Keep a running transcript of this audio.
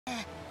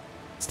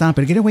Stop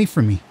it. Get away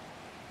from me.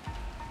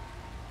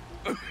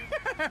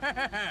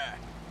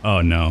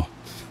 Oh, no.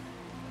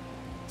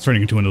 It's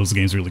turning into one of those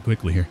games really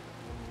quickly here.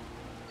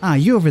 Ah,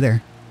 you over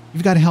there.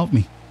 You've got to help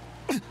me.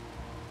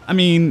 I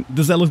mean,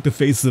 does that look the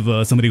face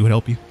of somebody who would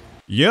help you?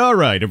 Yeah,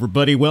 alright,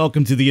 everybody.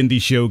 Welcome to the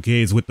Indie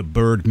Showcase with the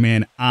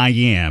Birdman. I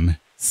am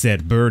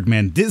said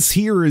Birdman. This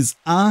here is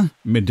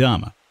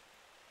Amedama.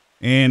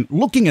 And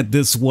looking at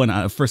this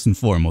one, first and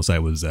foremost, I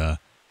was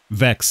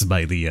vexed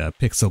by the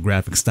pixel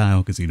graphic style,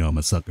 because you know I'm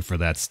a sucker for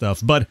that stuff.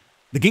 But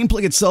the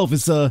gameplay itself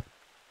is, I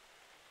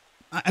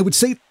would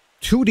say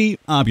 2D,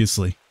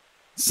 obviously.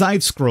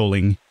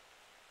 Side-scrolling.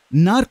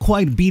 Not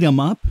quite beat 'em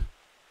up.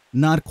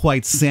 Not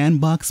quite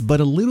Sandbox, but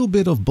a little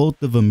bit of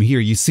both of them here.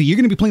 You see, you're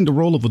going to be playing the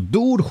role of a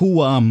dude who,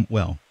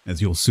 well,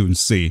 as you'll soon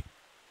see,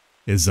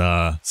 his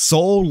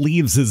soul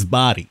leaves his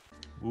body.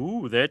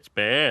 Ooh, that's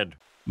bad.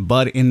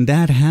 But in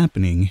that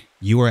happening,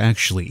 you are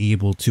actually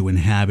able to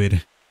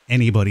inhabit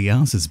anybody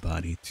else's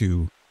body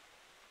to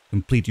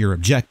complete your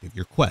objective,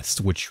 your quest,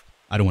 which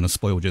I don't want to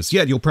spoil just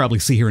yet. You'll probably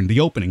see here in the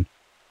opening.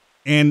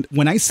 And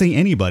when I say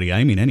anybody,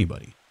 I mean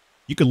anybody.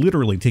 You could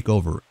literally take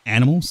over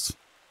animals,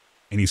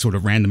 any sort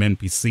of random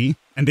NPC,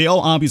 and they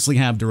all obviously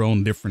have their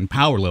own different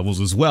power levels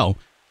as well.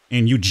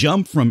 And you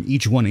jump from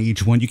each one to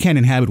each one. You can't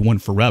inhabit one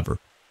forever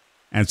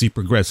as you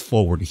progress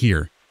forward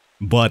here.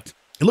 But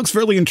it looks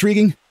fairly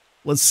intriguing.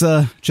 Let's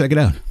check it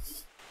out.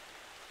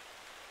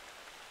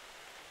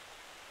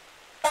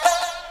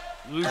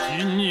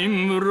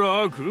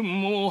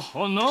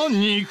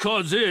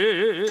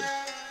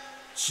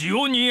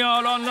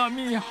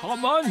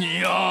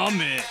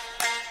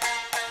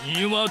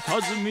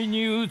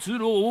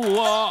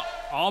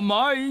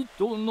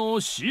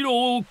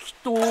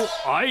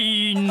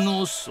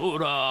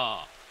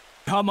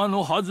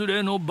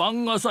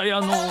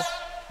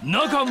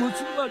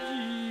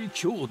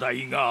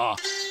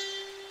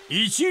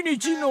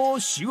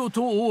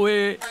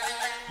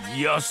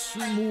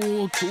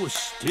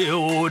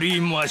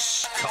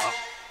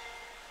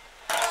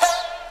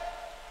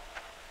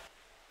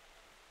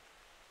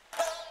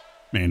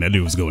 Man, that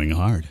dude was going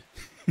hard.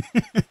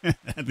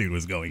 That dude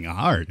was going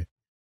hard.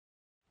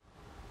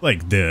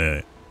 Like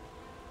the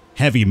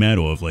heavy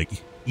metal of like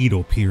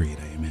Edo period,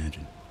 I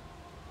imagine.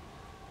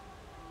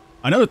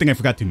 Another thing I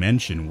forgot to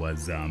mention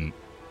was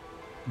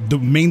the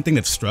main thing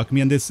that struck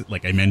me on this,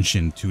 like I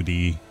mentioned,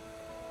 2D,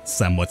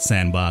 somewhat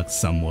Sandbox,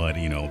 somewhat,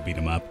 you know, beat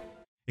 'em up.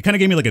 It kind of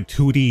gave me like a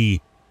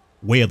 2D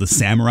Way of the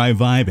Samurai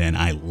vibe, and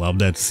I love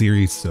that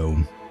series, so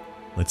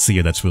let's see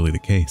if that's really the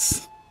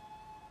case.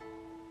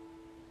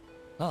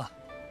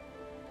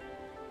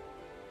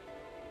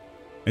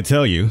 I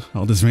tell you,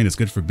 all this rain is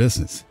good for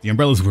business. The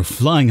umbrellas were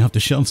flying off the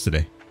shelves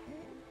today.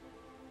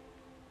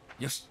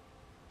 Yes.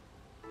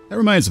 That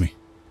reminds me.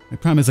 I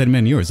promised I'd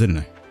mend yours, didn't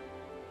I?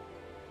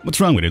 What's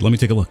wrong with it? Let me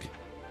take a look.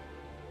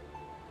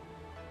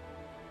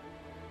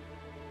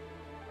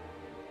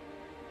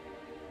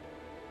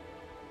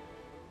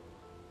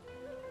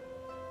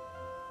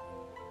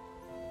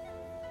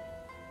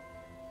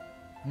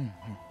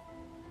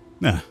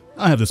 Nah,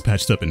 I'll have this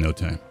patched up in no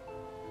time.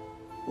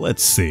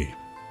 Let's see.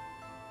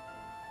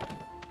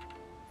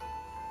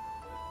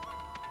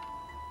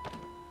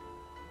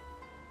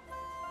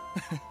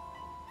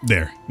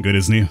 There, good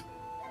as new.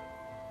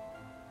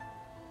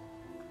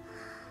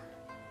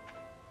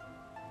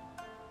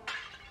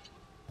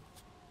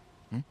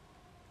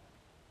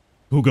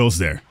 Who goes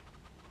there?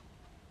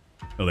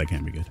 Oh, that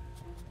can't be good.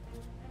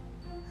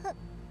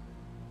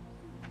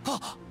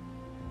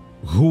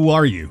 Who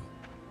are you?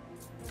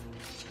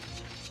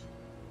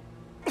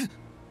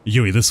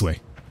 Yui, this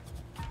way.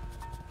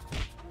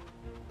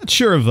 Not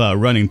sure if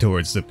running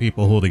towards the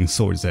people holding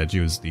swords at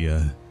you is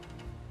the,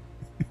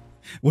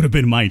 would have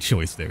been my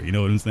choice there, you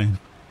know what I'm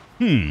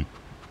saying?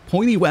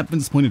 Pointy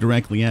weapons pointed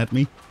directly at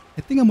me.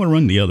 I think I'm gonna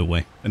run the other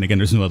way. And again,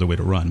 there's no other way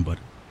to run, but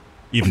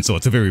even so,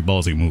 it's a very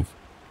ballsy move.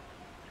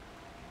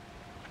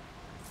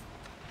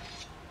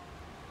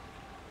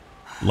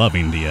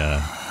 Loving the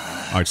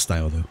art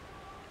style, though.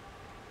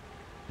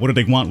 What do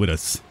they want with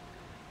us?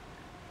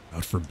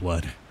 Out for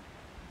blood.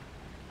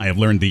 I have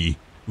learned the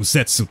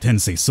Usetsu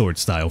Tensei sword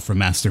style from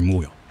Master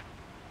Muyo.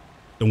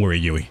 Don't worry,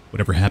 Yui.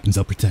 Whatever happens,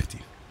 I'll protect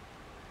you.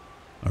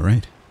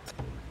 Alright.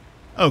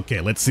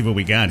 Okay, let's see what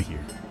we got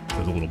here.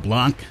 There's a little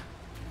block.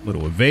 A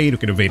little evade. We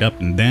can evade up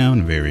and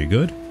down. Very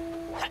good.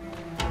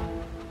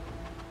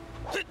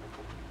 I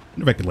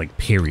wonder if I could, like,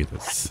 parry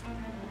this.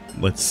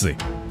 Let's see.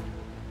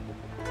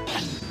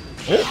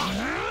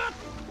 Oh!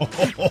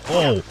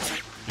 Oh! You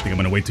think I'm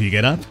gonna wait till you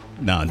get up?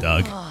 Nah,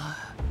 dog.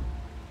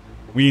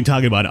 We ain't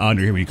talking about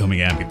honor here when you're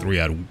coming at me 3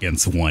 out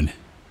against 1.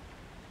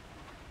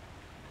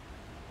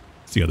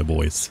 It's the other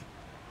boys.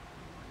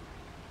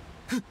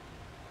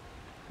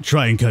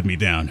 Try and cut me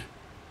down.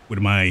 With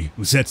my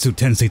Usetsu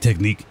Tensei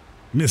technique,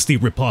 Misty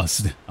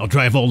Riposte, I'll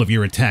drive all of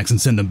your attacks and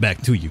send them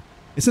back to you.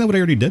 Isn't that what I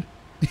already did?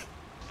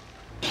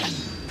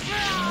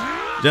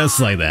 Just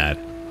like that.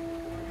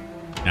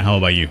 Now how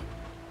about you?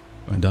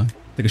 Go on, dog.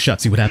 Take a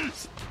shot, see what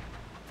happens.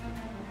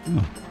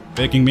 Oh,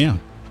 faking me out.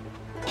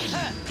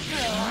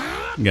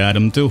 Got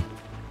him too.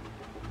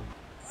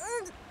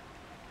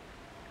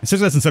 It says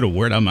that's instead of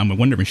word. I'm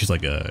wondering if she's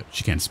like,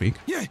 she can't speak.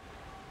 Yeah.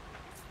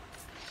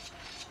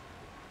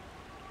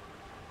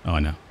 Oh,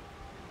 no.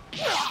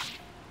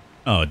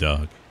 Oh,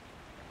 dog.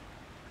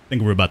 I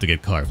think we're about to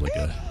get carved like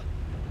a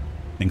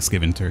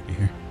Thanksgiving turkey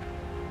here.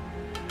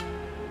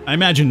 I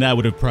imagine that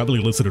would have probably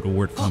elicited a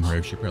word from her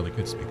if she probably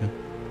could speak, huh?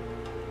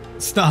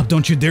 Stop,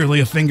 don't you dare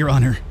lay a finger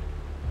on her.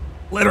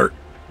 Let her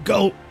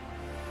go.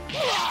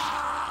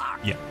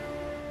 Yeah.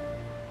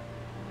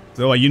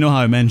 So, you know how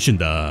I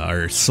mentioned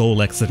our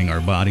soul exiting our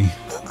body?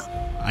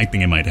 I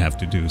think I might have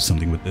to do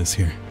something with this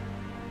here.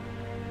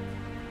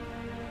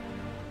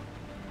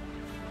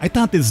 I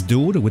thought this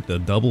dude with the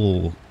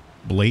double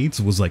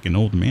blades was like an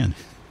old man.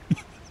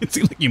 It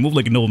seemed like he moved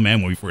like an old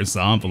man when we first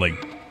saw him, but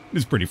like,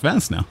 he's pretty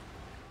fast now.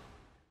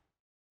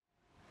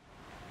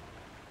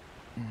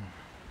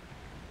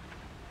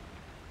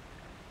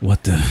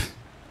 What the?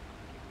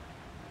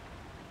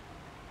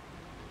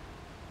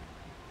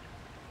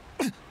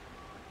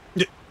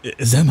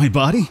 Is that my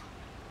body?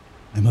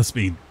 I must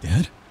be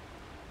dead?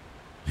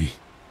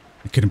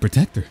 I couldn't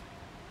protect her.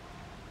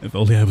 If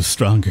only I was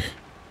stronger.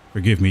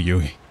 Forgive me,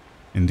 Yui.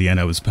 In the end,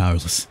 I was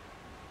powerless.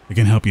 I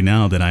can help you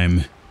now that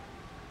I'm...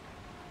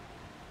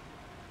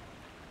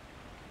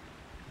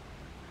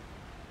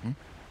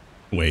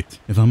 Wait,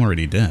 if I'm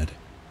already dead,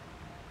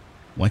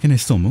 why can I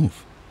still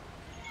move?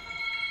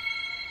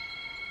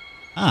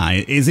 Ah,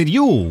 is it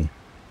you?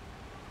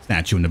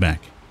 Statue in the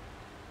back.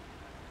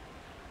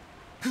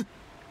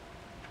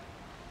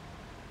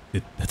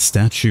 Did that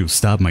statue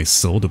stop my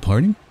soul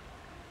departing?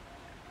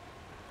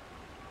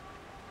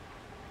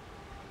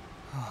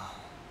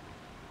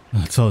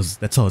 That's all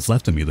that's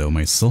left of me, though,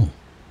 my soul.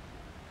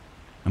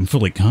 I'm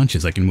fully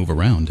conscious, I can move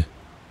around.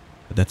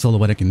 But that's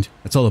all I can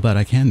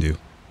do.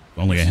 If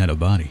only I had a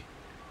body.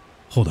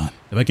 Hold on,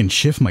 if I can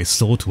shift my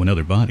soul to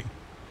another body,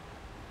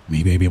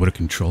 maybe I'd be able to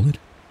control it?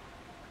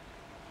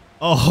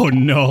 Oh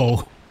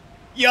no!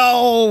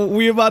 Yo,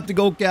 we're about to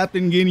go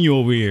Captain Guinea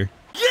over here.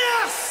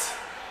 Yes!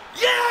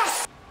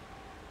 Yes!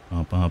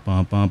 Bop, bop,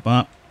 bop, bop,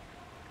 bop.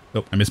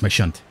 Oh, I missed my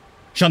shunt.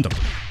 Shunt him!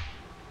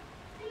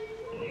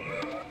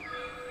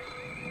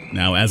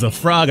 Now, as a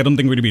frog, I don't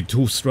think we're gonna be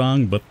too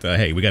strong, but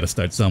hey, we gotta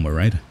start somewhere,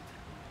 right?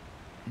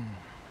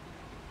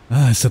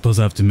 I suppose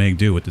I have to make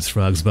do with this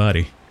frog's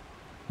body.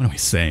 What am I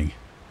saying?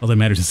 All that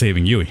matters is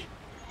saving Yui.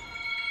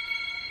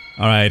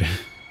 Alright,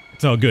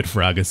 it's all good,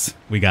 Frogus.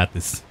 We got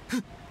this.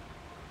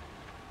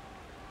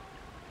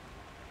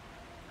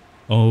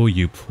 Oh,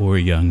 you poor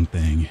young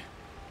thing.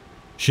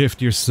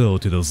 Shift your soul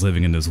to those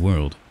living in this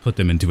world, put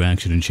them into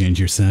action and change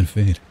your sad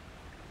fate.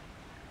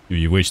 If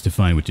you wish to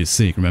find what you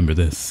seek, remember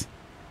this.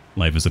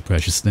 Life is a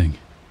precious thing.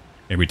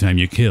 Every time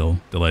you kill,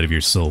 the light of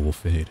your soul will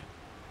fade.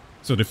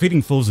 So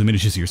defeating foes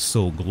diminishes your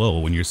soul glow.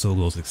 When your soul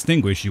glow is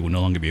extinguished, you will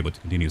no longer be able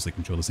to continuously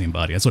control the same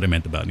body. That's what I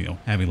meant about,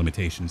 having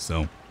limitations,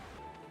 so...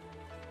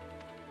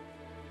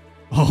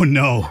 Oh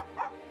no!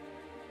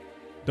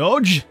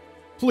 Doge?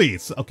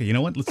 Please. Okay, you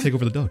know what? Let's take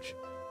over the Doge.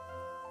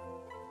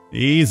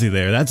 Easy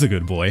there, that's a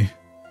good boy.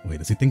 Wait,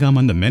 does he think I'm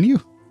on the menu?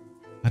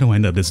 I don't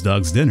end up this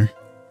dog's dinner.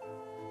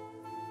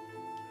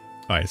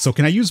 Alright, so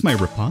can I use my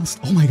riposte?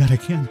 Oh my god, I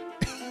can.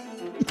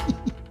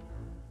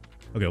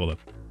 Okay, hold up.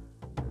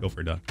 Go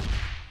for it, dog.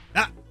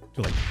 Ah!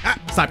 Too late. Ah!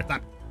 Stop it,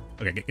 stop.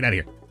 Okay, get out of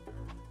here.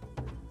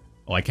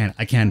 Oh, I can't.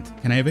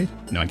 Can I evade?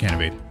 No, I can't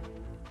evade.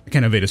 I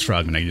can't evade this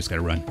frogman, I just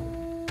gotta run.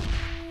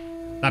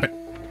 Stop it.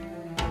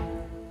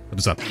 Put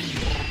this up.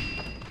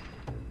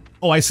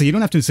 Oh, I see. You don't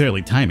have to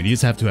necessarily time it. You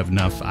just have to have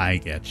enough. I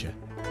getcha.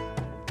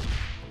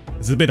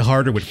 It's a bit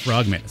harder with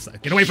frogmen.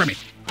 Get away from me!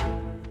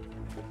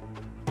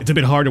 It's a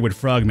bit harder with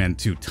frogmen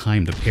to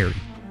time the parry.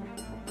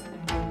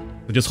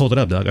 So just hold it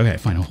up, dog. Okay,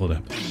 fine. I'll hold it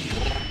up.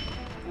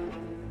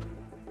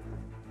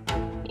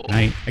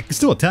 I can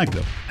still attack,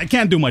 though. I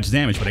can't do much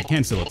damage, but I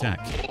can still attack.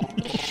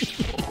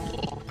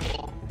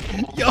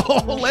 Yo,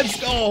 let's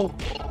go!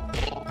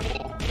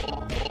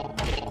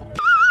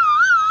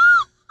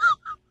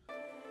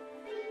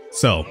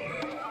 So,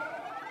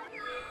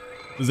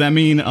 does that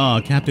mean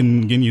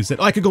Captain Ginyu said...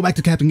 Oh, I could go back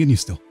to Captain Ginyu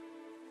still.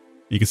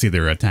 You can see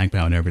their attack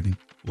power and everything.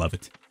 Love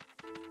it.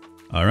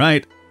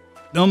 Alright.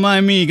 Don't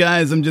mind me,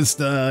 guys. I'm just,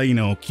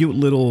 cute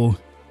little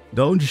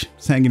Doge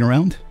just hanging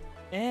around.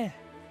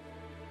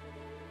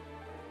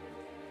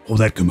 Oh,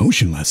 that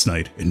commotion last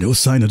night, and no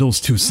sign of those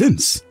two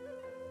since.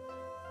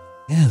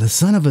 Yeah, the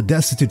son of a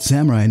destitute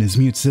samurai and his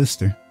mute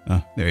sister.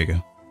 Oh, there you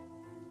go.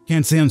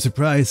 Can't say I'm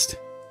surprised.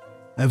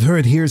 I've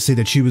heard hearsay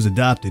that she was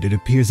adopted. It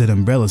appears that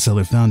Umbrella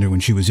Seller found her when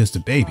she was just a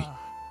baby.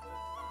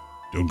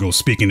 Don't go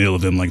speaking ill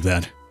of them like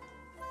that.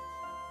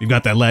 We've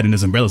got that lad and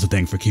his umbrellas to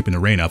thank for keeping the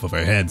rain off of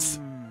our heads.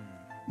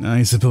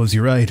 I suppose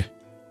you're right.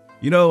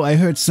 I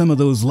heard some of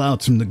those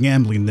louts from the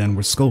gambling den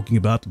were skulking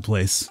about the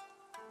place.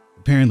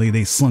 Apparently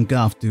they slunk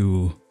off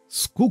to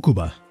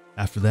Tsukuba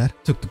after that.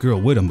 Took the girl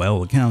with them by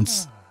all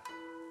accounts.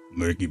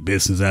 Murky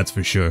business, that's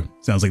for sure.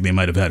 Sounds like they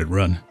might have had it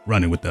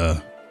running with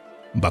the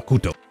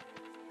Bakuto.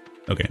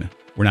 Okay, no.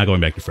 We're not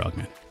going back to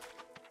Frogman.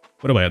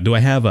 What do I have? Do I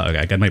have okay,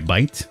 I got my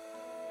bite.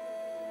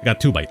 I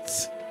got 2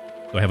 bites.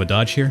 Do I have a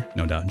dodge here?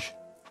 No dodge.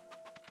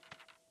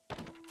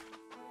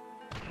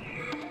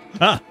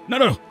 Ah, no,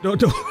 no, no,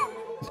 no,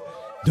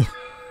 no.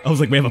 I was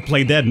like, we have a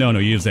play dead. No,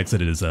 you just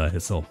exited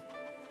his soul.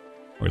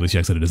 Or at least you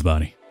exited his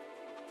body.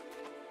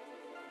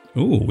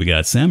 Ooh, we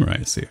got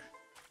samurais here.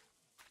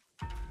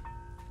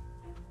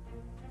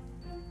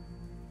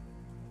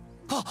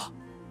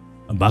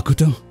 A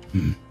Bakuto?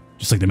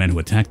 Just like the man who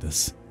attacked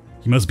us.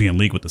 He must be in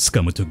league with the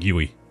scum who took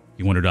Yui.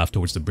 He wandered off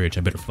towards the bridge.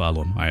 I better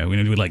follow him. Alright, we're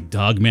gonna do like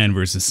Dogman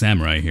versus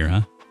Samurai here,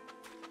 huh?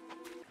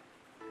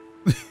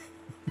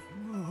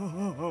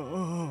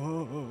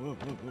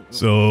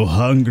 So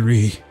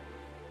hungry.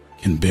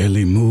 Can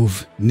barely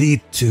move.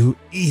 Need to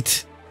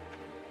eat.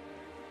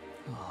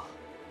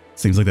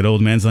 Seems like that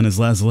old man's on his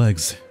last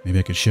legs. Maybe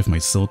I could shift my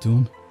soul to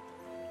him?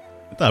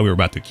 I thought we were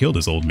about to kill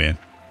this old man.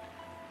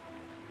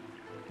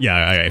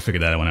 Yeah, I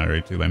figured that one out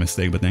right too by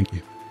mistake, but thank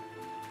you.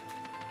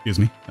 Excuse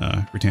me,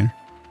 retainer.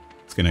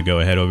 It's gonna go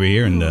ahead over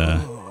here and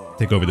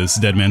take over this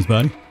dead man's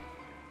body.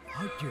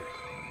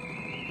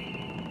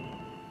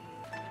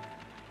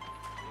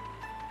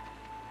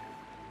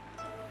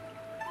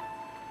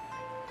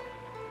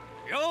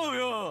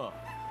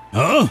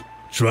 Huh?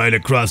 Try to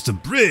cross the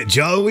bridge,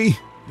 are we?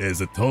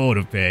 There's a toll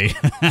to pay.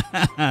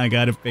 I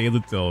gotta pay the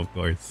toll, of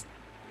course.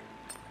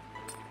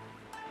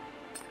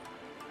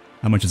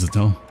 How much is the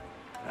toll?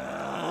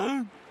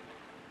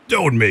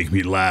 Don't make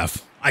me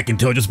laugh. I can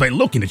tell just by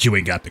looking that you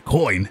ain't got the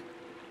coin.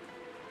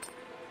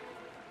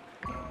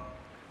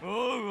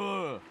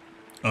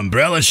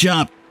 Umbrella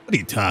shop? What are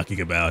you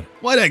talking about?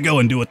 Why'd I go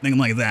and do a thing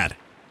like that?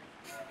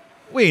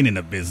 We ain't in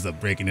the business of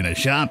breaking into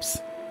shops.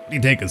 What do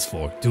you take us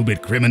for?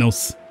 Two-bit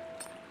criminals?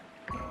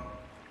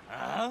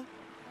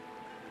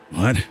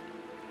 What?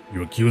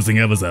 You accusing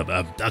us of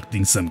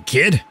abducting some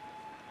kid?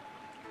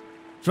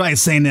 Try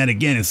saying that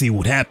again and see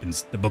what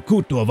happens. The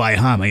Bakuto of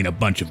Aihama ain't a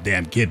bunch of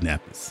damn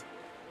kidnappers.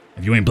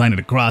 If you ain't planning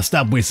to cross,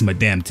 stop wasting my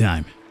damn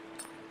time.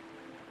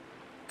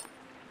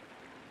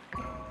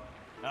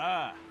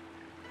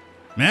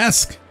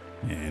 Mask?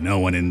 Yeah, no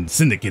one in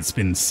Syndicate's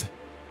been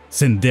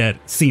seen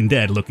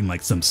dead looking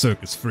like some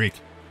circus freak.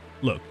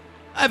 Look,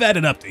 I've had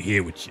it up to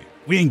here with you.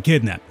 We ain't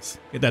kidnappers.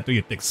 Get that through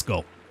your thick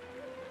skull.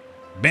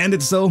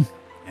 Bandits, though?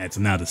 That's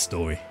another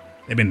story.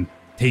 They've been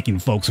taking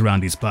folks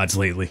around these parts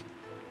lately.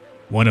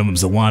 One of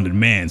them's a wanted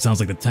man. Sounds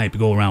like the type to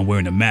go around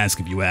wearing a mask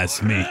if you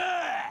ask me.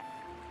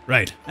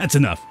 Right, that's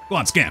enough. Go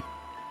on, scam.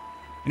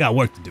 I got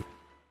work to do.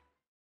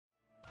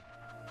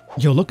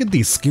 Yo, look at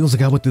these skills I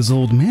got with this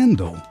old man,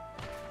 though.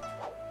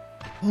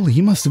 Holy,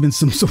 he must have been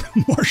some sort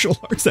of martial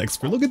arts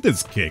expert. Look at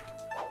this kick.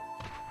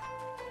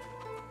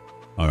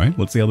 Alright,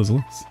 let's see how this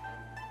looks.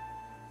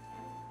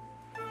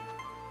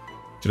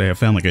 Should I have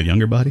found like a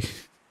younger body?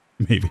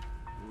 Maybe.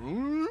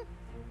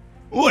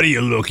 What are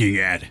you looking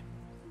at?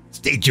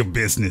 State your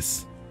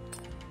business.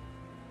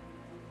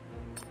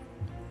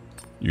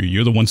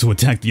 You're the ones who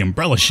attacked the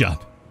umbrella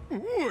shop.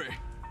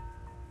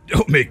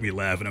 Don't make me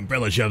laugh. An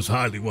umbrella shop's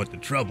hardly worth the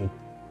trouble.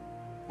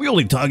 We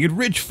only target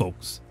rich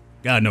folks.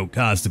 Got no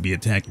cause to be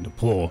attacking the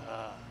poor.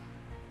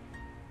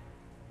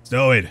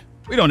 Stow it.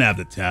 We don't have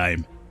the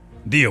time.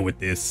 Deal with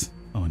this.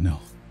 Oh no.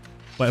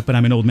 But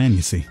I'm an old man,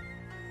 you see.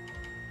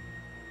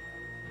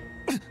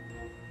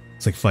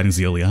 It's like fighting's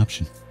the only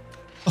option.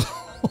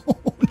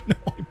 Oh no,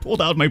 I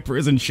pulled out my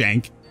prison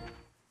shank.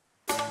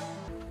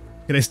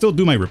 Can I still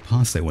do my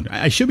riposte, I wonder?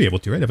 I should be able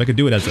to, right? If I could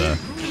do it as a...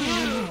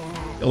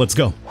 Oh, let's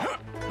go.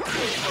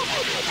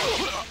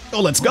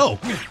 Oh, let's go!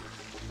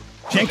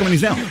 Shank him when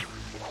he's down.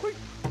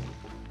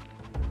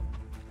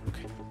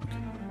 Okay.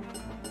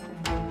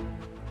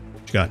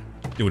 What you got?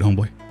 Do it,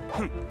 homeboy.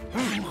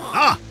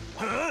 Ah!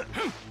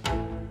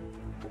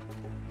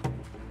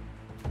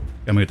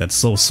 Got me with that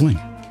soul swing.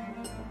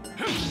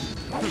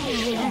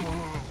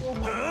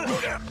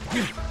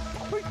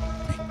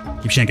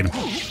 Keep shanking him.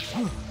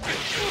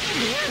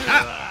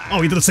 Ah!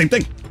 Oh, he did the same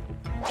thing.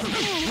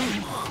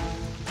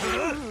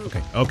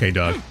 Okay,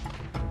 dog.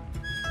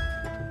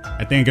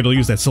 I think I could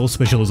use that soul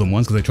specialism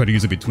once because I tried to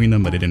use it between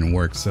them, but it didn't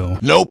work, so...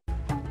 Nope.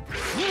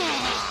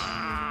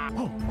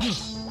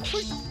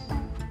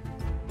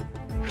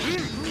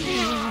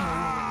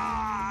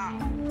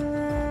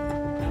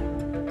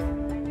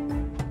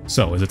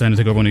 So, is it time to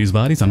take over one of these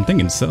bodies? I'm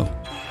thinking so.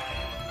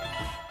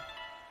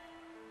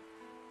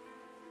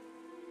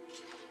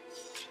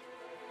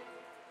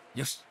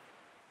 Yes.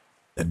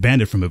 That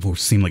bandit from before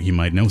seemed like he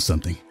might know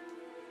something.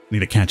 Need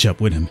to catch up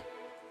with him.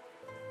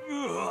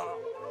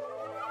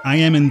 I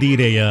am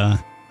indeed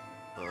a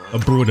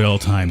brute at all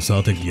times, so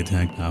I'll take the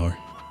attack power.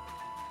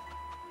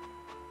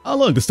 Oh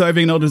look, the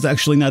starving note is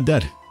actually not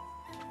dead.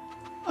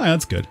 Oh,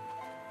 that's good.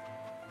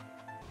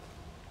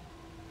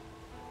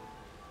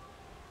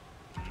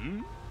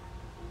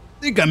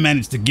 Think I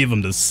managed to give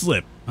him the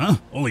slip, huh?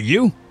 Only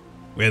you?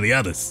 Where are the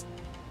others?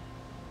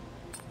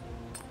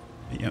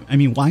 Yeah, I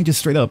mean, why just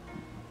straight up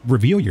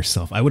reveal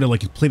yourself? I would have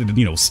like played it,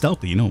 you know,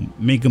 stealthy, you know,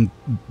 make him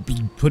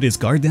put his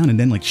guard down and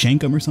then like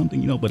shank him or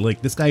something, you know, but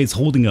like this guy is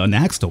holding an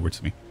axe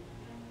towards me.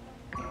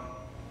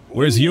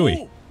 Where's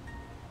Yui?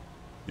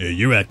 Yeah,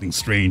 you're acting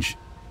strange.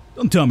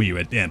 Don't tell me you're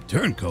a damn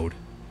turncoat.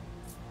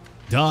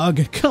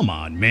 Dog, come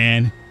on,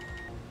 man.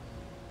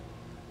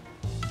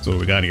 So what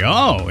we got here?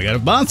 Oh, we got a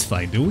boss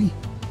fight, do we?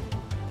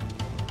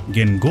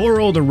 Again,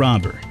 Goro the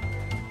Robber.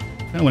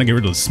 I want to get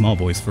rid of those small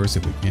boys first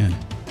if we can.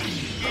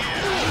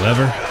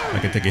 Lever. If I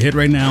can take a hit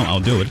right now,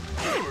 I'll do it.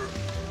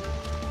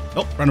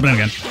 Oh, run him down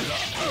again.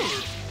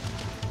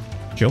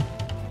 Chill.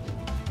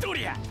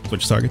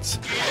 Switch targets.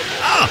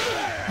 Ah!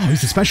 Oh,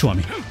 he's a special on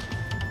me. Come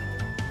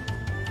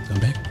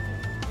back.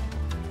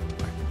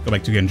 Right, go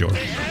back to again, Jor.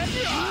 Hit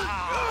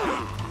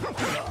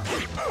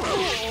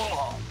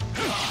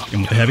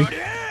him with the heavy.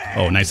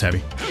 Oh, nice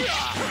heavy.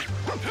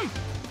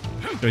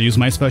 Do I use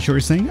my special,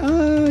 you're saying?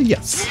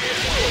 Yes.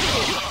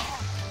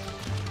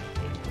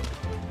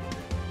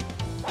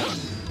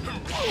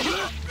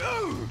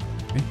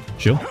 Okay,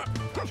 chill.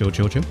 Chill,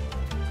 chill, chill.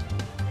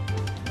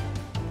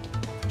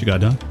 What you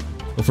got, done?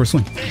 Go for a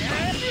swing.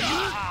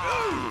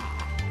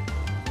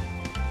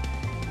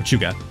 What you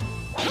got?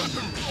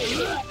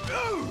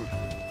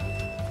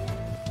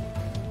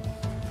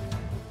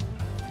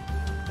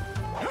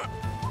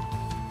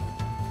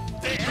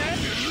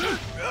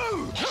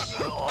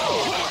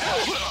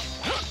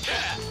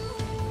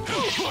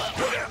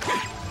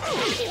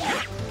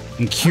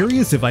 I'm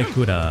curious if I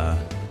could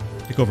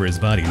take over his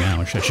body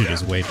now, or should I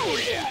just wait?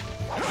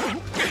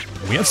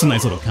 We have some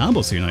nice little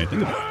combos here now I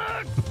think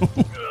about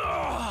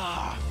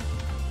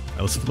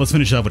it. Let's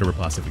finish up with a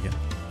riposte if we can.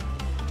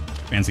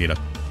 Fancy it up.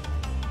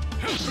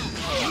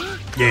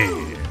 Yeah.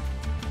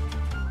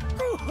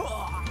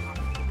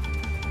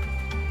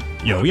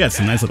 Yo, we had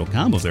some nice little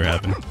combos there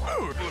happening.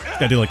 This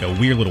guy did like a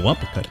weird little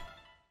uppercut.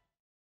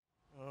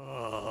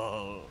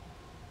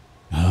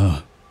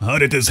 How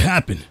did this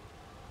happen?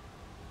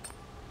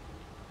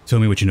 Tell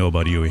me what you know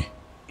about Yui.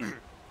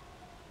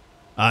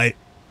 I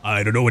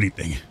don't know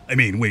anything. I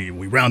mean, we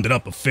rounded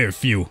up a fair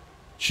few.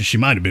 She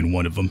might have been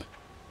one of them.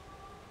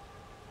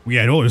 We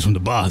had orders from the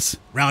boss.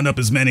 Round up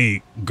as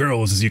many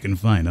girls as you can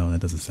find. Oh, that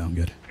doesn't sound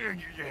good.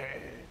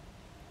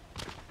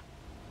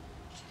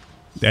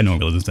 That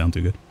normally doesn't sound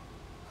too good.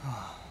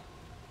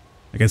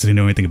 I guess I didn't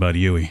know anything about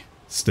Yui.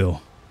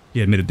 Still,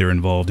 he admitted they're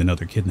involved in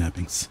other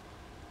kidnappings.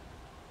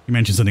 He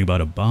mentioned something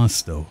about a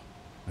boss, though.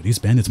 Are these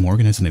bandits more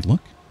organized than they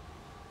look?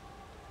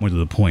 More to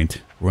the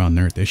point, where on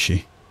earth is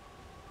she?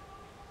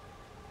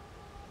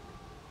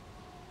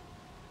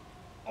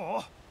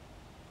 Oh.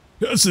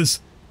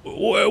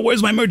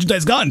 Where's my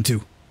merchandise gotten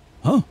to?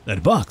 Huh?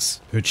 That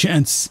box.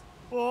 Perchance.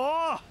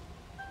 Oh,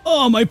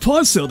 my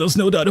parcel, there's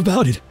no doubt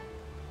about it.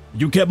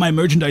 You kept my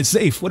merchandise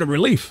safe. What a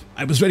relief.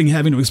 I was dreading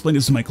having to explain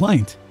this to my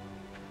client.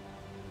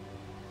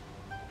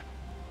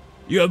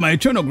 You have my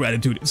eternal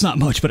gratitude. It's not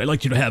much, but I'd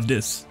like you to have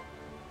this.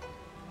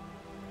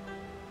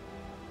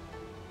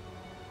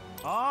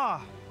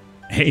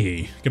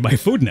 Hey, can buy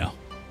food now.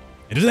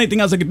 If there's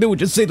anything else I can do,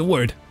 just say the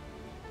word.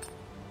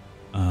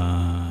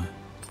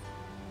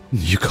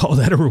 You call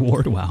that a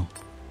reward? Wow.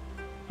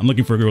 I'm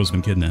looking for a girl who's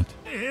been kidnapped.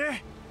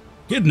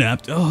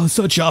 Kidnapped? Oh,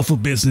 such awful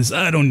business.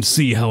 I don't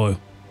see how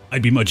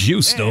I'd be much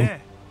use, though.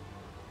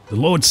 The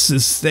Lord's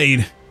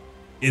estate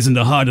is in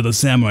the heart of the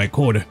Samurai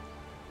Quarter.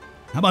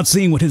 How about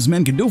seeing what his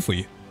men can do for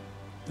you?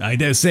 I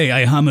dare say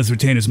Aihama's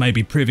retainers might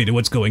be privy to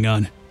what's going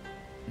on.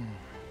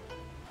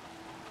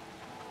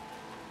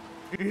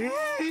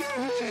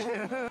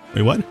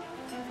 Wait, what?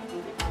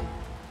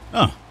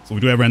 Oh, so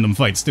we do have random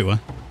fights too, huh?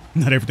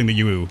 Not everything that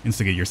you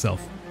instigate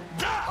yourself.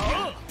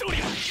 Come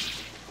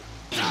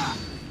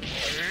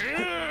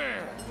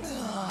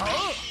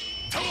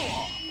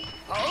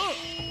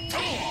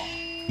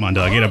on,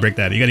 dog, you gotta break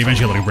that. You gotta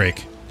eventually let it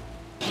break.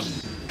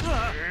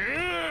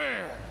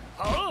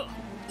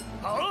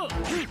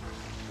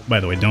 By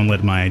the way, don't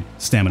let my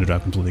stamina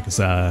drop completely, because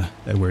that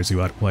wears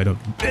you out quite a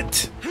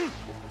bit.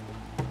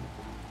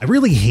 I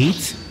really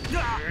hate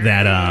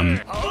that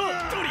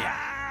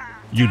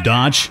you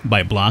dodge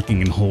by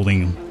blocking and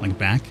holding like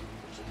back.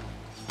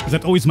 Because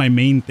that's always my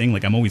main thing.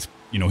 Like I'm always,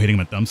 hitting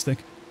my thumbstick.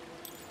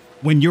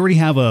 When you already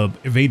have a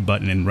evade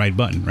button and right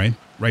button, right?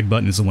 Right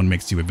button is the one that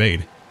makes you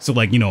evade. So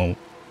like,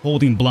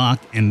 holding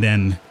block and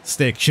then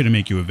stick shouldn't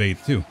make you evade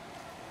too.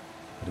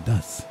 But it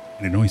does.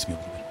 And it annoys me a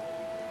little bit.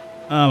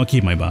 I'll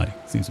keep my body.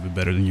 Seems a bit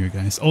better than you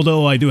guys.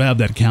 Although I do have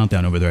that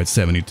countdown over there at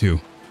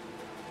 72.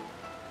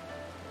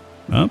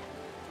 Up.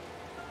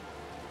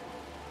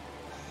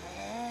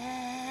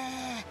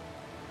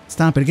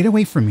 Stop it, get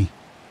away from me.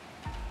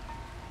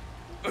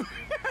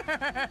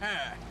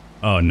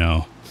 Oh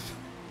no.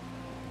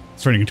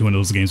 It's turning into one of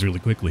those games really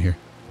quickly here.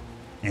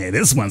 Hey,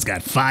 this one's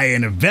got fire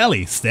in her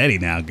belly. Steady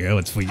now, girl,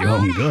 it's for your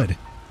own good.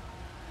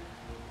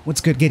 What's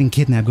good getting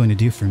kidnapped going to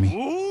do for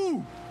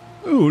me?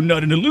 Oh,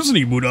 not in a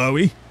listening mood, are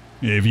we?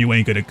 If you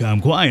ain't gonna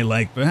come quiet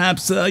like,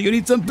 perhaps you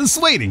need some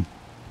persuading.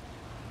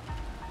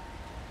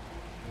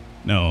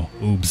 No,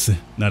 oops,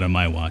 not on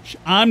my watch.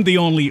 I'm the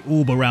only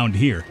oob around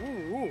here.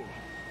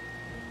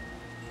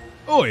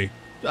 Oi,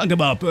 talk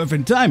about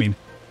perfect timing.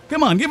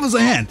 Come on, give us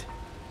a hand.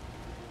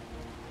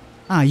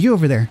 Ah, you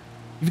over there.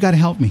 You've got to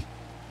help me.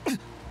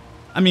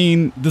 I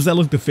mean, does that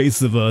look the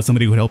face of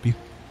somebody who would help you?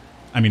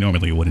 I mean,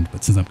 normally you wouldn't,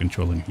 but since I'm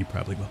controlling, you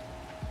probably will.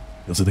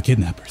 Those are the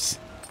kidnappers.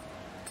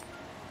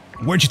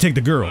 Where'd you take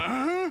the girl?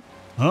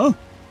 Huh?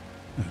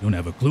 I don't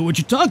have a clue what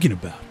you're talking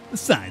about.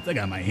 Besides, I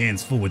got my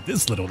hands full with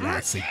this little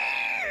lassie.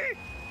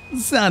 It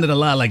sounded a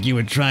lot like you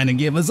were trying to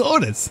give us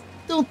orders.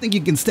 Don't think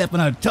you can step on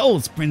our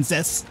toes,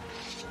 princess.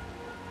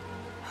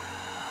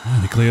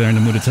 They clearly are in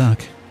the mood to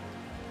talk.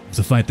 If it's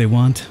a fight they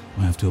want,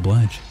 I'll have to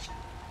oblige.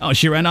 Oh,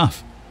 she ran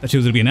off. Thought she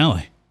was going to be an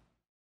ally.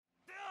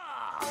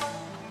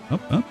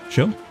 Oh,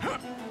 show.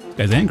 This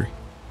guy's angry.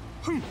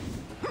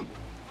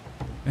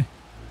 Okay.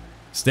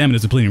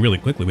 Stamina's depleting really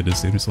quickly with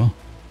this dude as well.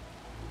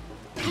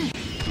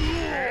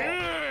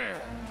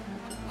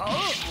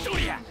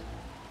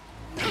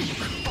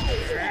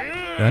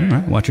 Got him,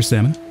 right? Watch your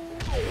stamina.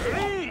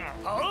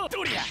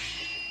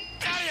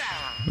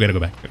 We gotta go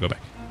back,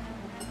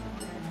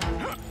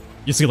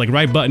 You see, like,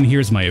 right button here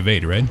is my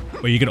evade, right?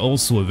 But you can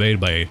also evade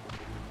by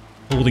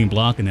holding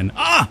block and then...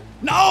 Ah!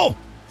 No!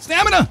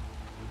 Stamina!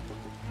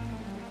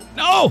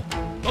 No!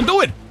 Don't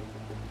do it!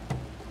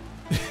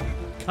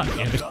 God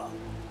damn it.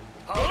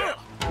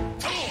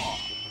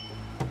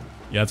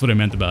 Yeah, that's what I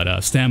meant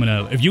about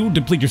stamina. If you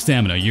deplete your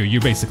stamina,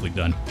 you're basically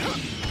done.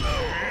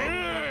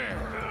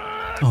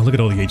 Oh, look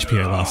at all the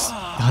HP I lost.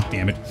 God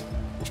damn it.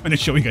 I'm trying to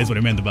show you guys what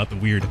I meant about the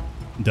weird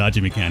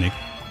dodging mechanic.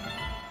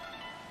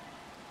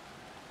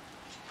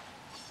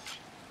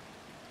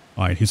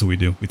 Alright, here's what we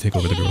do. We take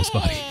over the girl's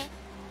body.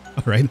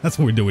 Alright, that's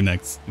what we're doing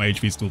next. My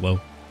HP's too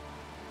low.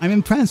 I'm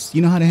impressed.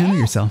 You know how to handle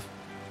yourself.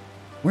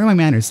 Where are my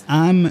manners?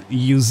 I'm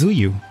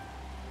Yuzuyu.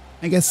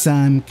 I guess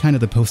I'm kind of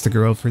the poster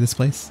girl for this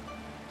place.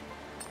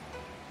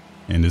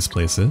 And this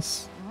place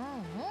is?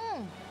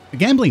 A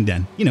gambling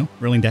den. You know,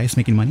 rolling dice,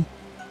 making money.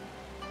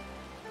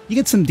 You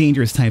get some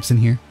dangerous types in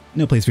here.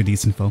 No place for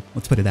decent folk.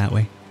 Let's put it that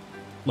way.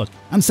 Look,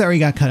 I'm sorry you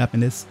got caught up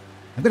in this.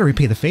 I've got to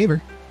repay the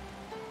favor.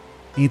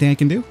 Anything I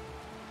can do?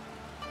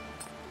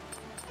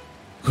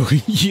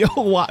 Yo,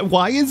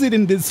 why is it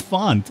in this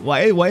font?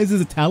 Why is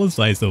this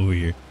italicized over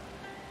here?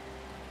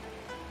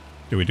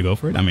 Do we go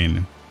for it? I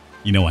mean,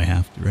 you know I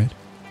have to, right?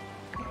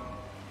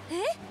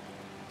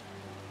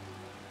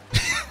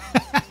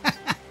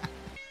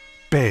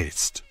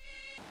 Based.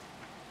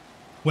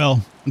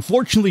 Well,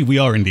 unfortunately, we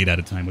are indeed out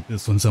of time with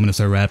this one, so I'm going to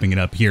start wrapping it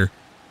up here.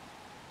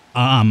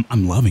 I'm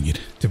loving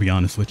it, to be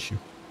honest with you.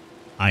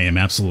 I am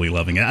absolutely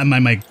loving it.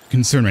 My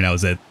concern right now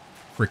is that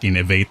freaking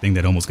evade thing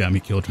that almost got me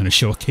killed trying to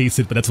showcase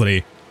it, but that's what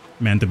I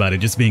meant about it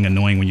just being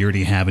annoying when you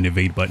already have an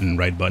evade button,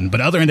 right button.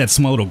 But other than that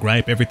small little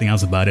gripe, everything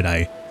else about it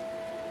I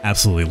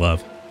absolutely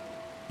love.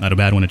 Not a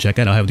bad one to check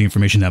out. I'll have the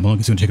information down below if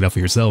you want to check it out for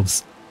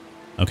yourselves.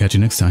 I'll catch you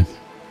next time.